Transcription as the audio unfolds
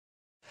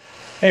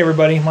Hey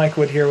everybody, Mike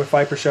Wood here with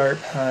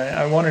ViperSharp.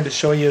 I wanted to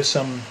show you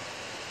some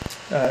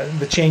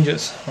the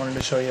changes. I wanted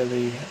to show you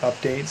the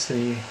updates,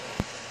 the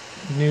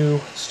new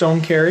stone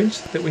carriage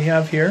that we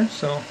have here.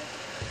 So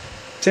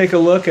take a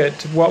look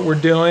at what we're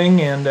doing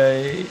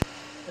and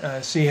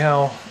see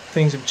how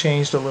things have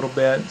changed a little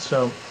bit.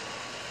 So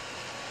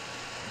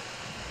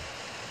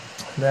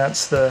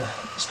that's the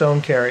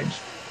stone carriage.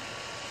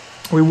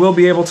 We will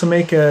be able to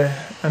make a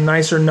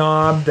nicer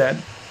knob that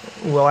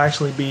will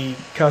actually be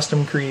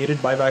custom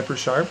created by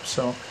ViperSharp,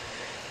 so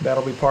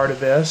that'll be part of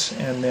this.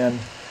 And then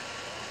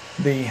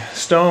the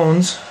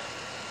stones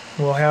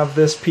will have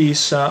this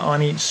piece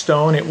on each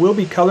stone. It will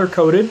be color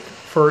coded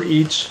for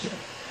each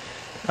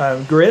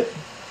grit,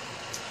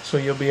 so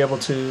you'll be able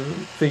to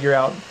figure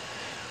out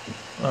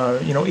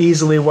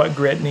easily what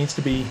grit needs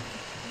to be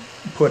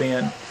put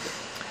in.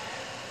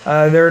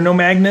 There are no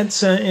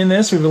magnets in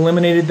this. We've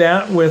eliminated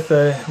that with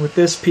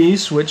this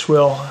piece, which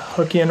will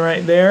hook in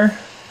right there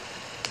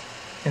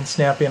and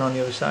snap in on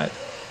the other side.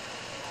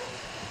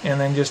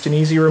 And then just an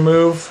easy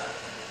remove,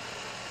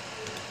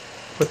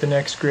 put the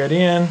next grit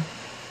in,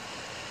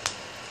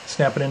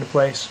 snap it into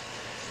place,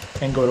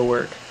 and go to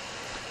work.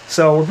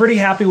 So we're pretty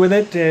happy with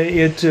it.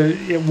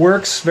 It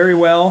works very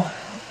well.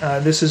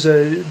 This is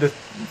the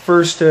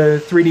first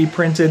 3D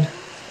printed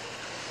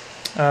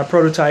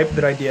prototype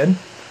that I did,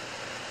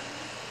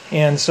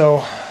 and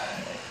so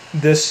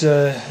this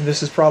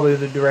is probably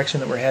the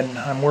direction that we're heading.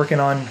 I'm working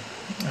on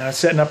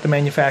setting up the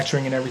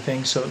manufacturing and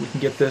everything so that we can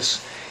get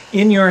this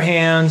in your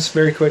hands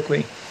very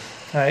quickly.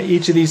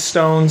 Each of these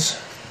stones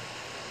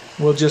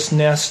will just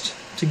nest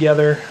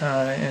together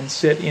and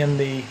sit in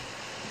the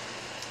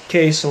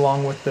case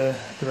along with the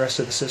rest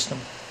of the system.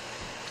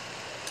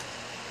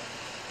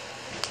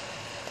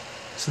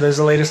 So there's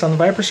the latest on the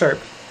ViperSharp.